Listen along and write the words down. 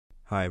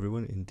Hi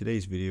everyone, in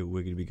today's video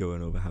we're going to be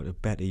going over how to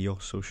better your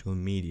social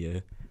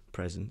media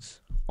presence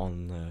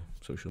on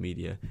social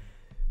media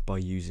by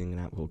using an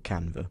app called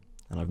Canva.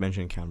 And I've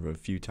mentioned Canva a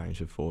few times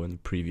before in the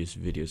previous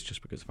videos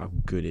just because of how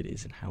good it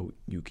is and how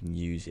you can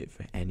use it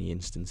for any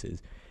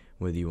instances,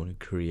 whether you want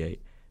to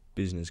create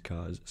business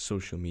cards,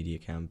 social media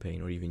campaign,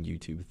 or even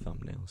YouTube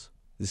thumbnails.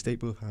 The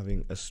staple of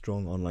having a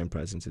strong online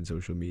presence in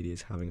social media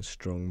is having a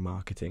strong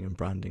marketing and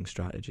branding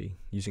strategy.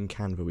 Using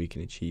Canva we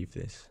can achieve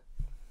this.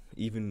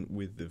 Even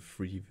with the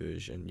free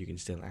version, you can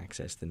still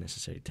access the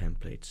necessary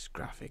templates,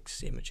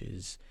 graphics,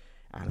 images,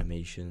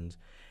 animations,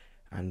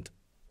 and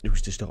it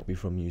was to stop you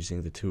from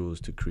using the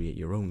tools to create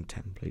your own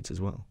templates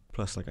as well.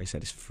 Plus, like I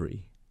said, it's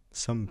free.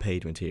 Some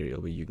paid material,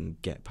 but you can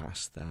get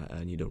past that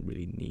and you don't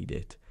really need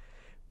it.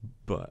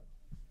 But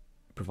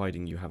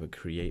providing you have a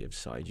creative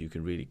side, you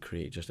can really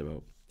create just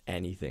about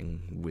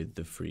anything with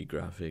the free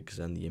graphics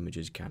and the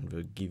images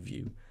Canva give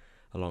you,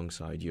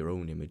 alongside your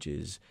own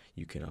images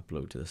you can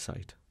upload to the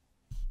site.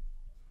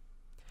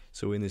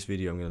 So in this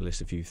video I'm going to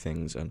list a few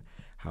things on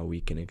how we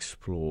can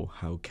explore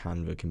how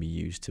Canva can be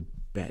used to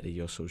better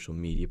your social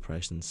media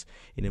presence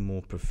in a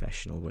more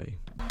professional way.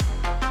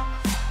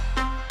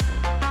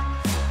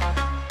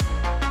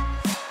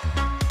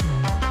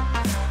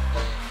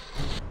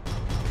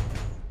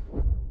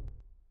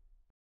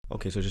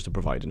 Okay, so just to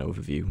provide an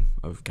overview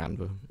of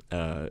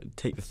Canva,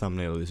 take the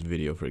thumbnail of this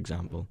video for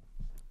example,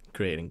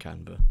 created in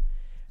Canva,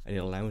 and it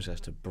allows us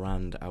to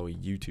brand our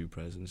YouTube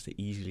presence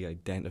to easily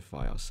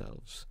identify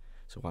ourselves.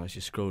 So whilst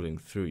you're scrolling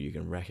through, you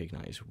can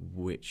recognize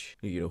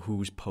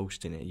who's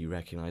posting it. You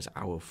recognize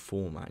our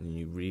format and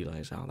you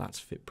realize, oh, that's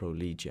FitPro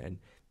Lead Gen.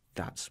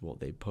 That's what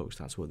they post.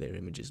 That's what their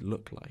images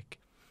look like.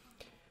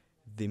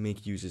 They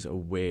make users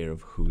aware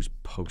of who's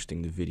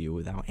posting the video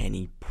without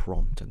any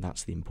prompt, and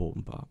that's the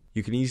important part.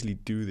 You can easily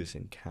do this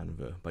in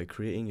Canva. By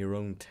creating your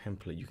own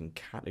template, you can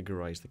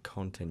categorize the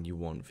content you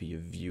want for your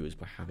viewers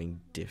by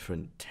having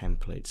different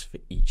templates for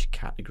each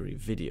category of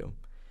video,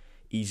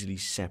 easily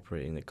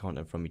separating the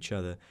content from each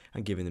other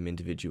and giving them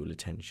individual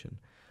attention.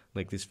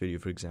 Like this video,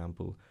 for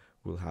example,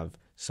 will have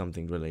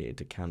something related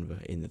to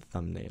Canva in the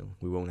thumbnail.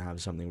 We won't have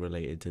something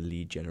related to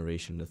lead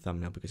generation in the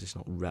thumbnail because it's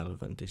not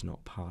relevant, it's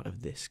not part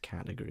of this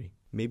category.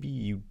 Maybe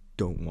you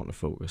don't want to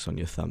focus on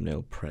your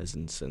thumbnail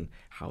presence and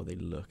how they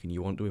look, and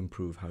you want to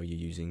improve how you're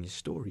using your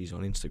stories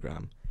on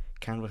Instagram.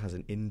 Canva has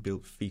an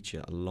inbuilt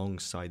feature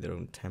alongside their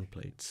own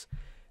templates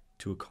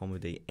to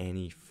accommodate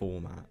any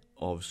format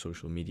of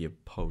social media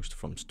post,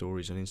 from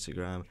stories on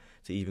Instagram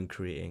to even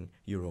creating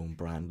your own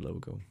brand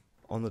logo.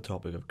 On the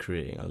topic of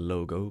creating a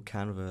logo,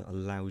 Canva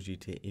allows you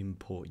to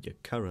import your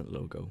current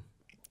logo,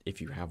 if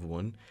you have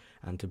one,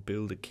 and to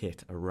build a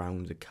kit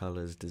around the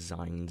colors,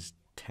 designs,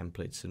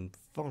 templates and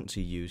fonts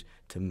you use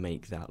to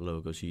make that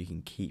logo, so you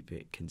can keep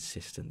it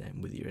consistent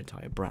then with your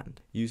entire brand.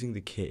 Using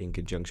the kit in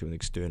conjunction with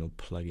external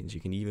plugins,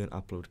 you can even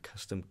upload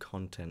custom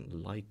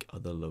content like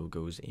other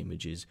logos,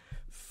 images,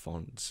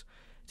 fonts,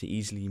 to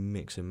easily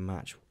mix and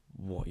match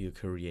what you're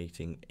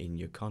creating in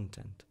your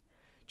content.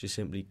 Just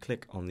simply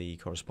click on the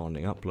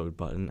corresponding upload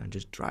button and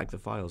just drag the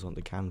files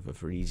onto Canva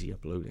for easy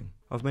uploading.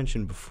 I've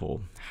mentioned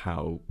before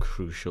how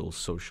crucial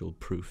social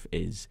proof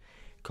is.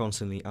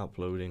 Constantly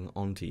uploading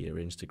onto your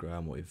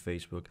Instagram or your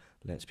Facebook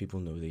lets people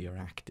know that you're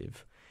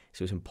active.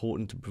 So it's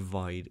important to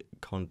provide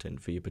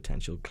content for your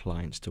potential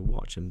clients to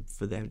watch and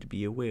for them to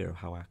be aware of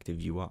how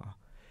active you are.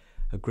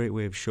 A great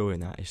way of showing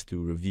that is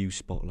through review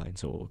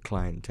spotlights or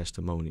client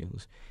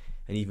testimonials.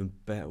 An even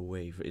better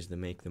way is to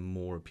make them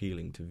more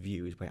appealing to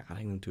view is by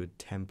adding them to a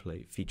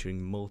template featuring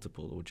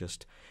multiple, or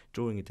just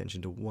drawing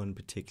attention to one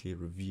particular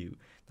review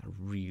that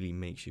really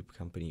makes your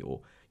company or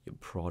your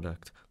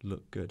product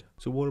look good.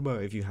 So what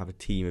about if you have a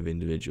team of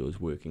individuals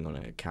working on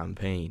a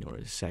campaign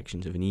or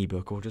sections of an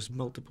ebook or just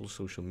multiple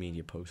social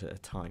media posts at a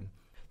time?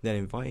 Then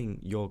inviting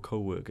your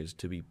co-workers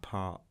to be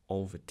part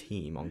of a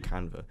team on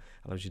Canva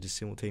allows you to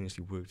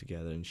simultaneously work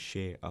together and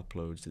share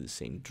uploads to the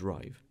same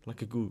drive,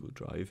 like a Google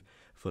Drive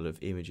full of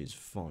images,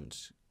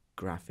 fonts,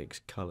 graphics,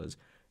 colors.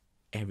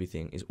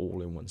 Everything is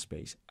all in one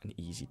space and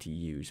easy to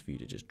use for you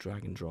to just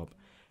drag and drop,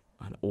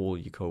 and all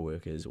your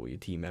co-workers or your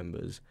team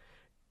members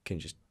can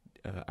just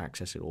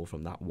access it all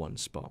from that one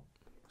spot.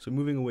 So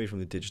moving away from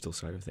the digital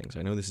side of things,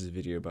 I know this is a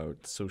video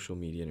about social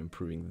media and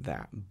improving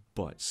that,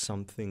 but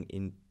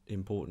something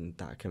important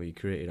that can be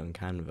created on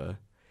Canva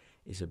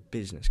is a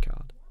business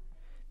card.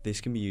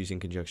 This can be used in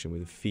conjunction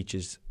with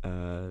features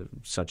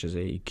such as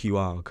a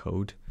QR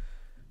code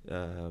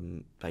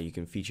that you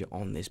can feature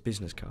on this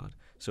business card.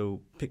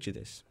 So picture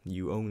this: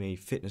 you own a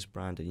fitness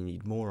brand and you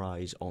need more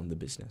eyes on the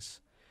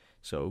business.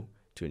 So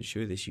to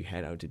ensure this, you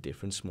head out to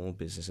different small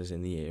businesses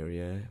in the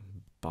area,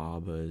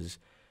 barbers,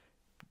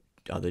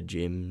 other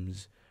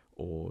gyms,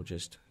 or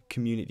just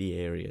community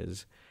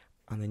areas,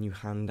 and then you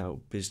hand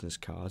out business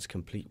cards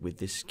complete with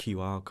this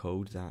QR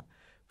code that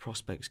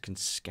prospects can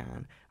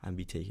scan and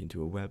be taken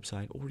to a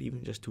website, or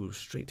even just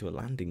straight to a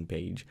landing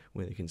page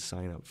where they can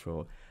sign up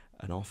for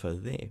an offer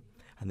there.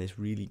 And this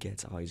really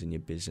gets eyes on your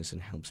business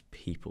and helps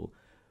people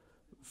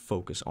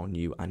focus on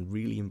you and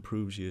really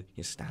improves your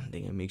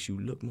standing and makes you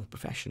look more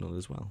professional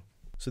as well.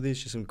 So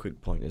there's just some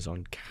quick pointers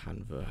on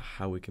Canva,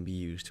 how it can be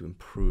used to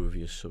improve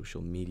your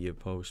social media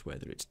posts,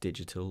 whether it's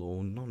digital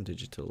or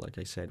non-digital, like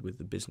I said with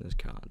the business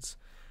cards.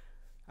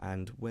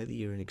 And whether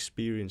you're an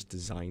experienced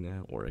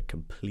designer or a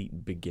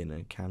complete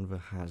beginner, Canva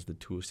has the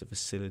tools to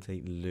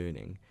facilitate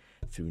learning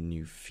through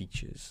new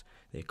features.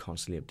 They're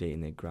constantly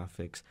updating their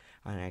graphics,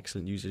 and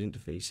excellent user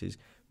interfaces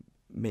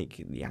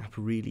make the app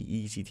really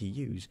easy to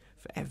use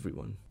for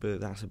everyone. But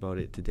that's about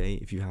it today.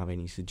 If you have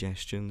any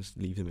suggestions,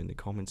 leave them in the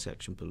comment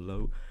section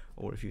below,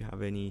 or if you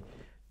have any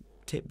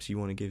tips you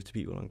want to give to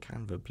people on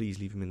Canva, please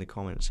leave them in the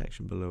comment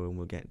section below and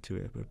we'll get to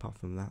it. But apart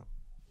from that,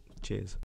 cheers.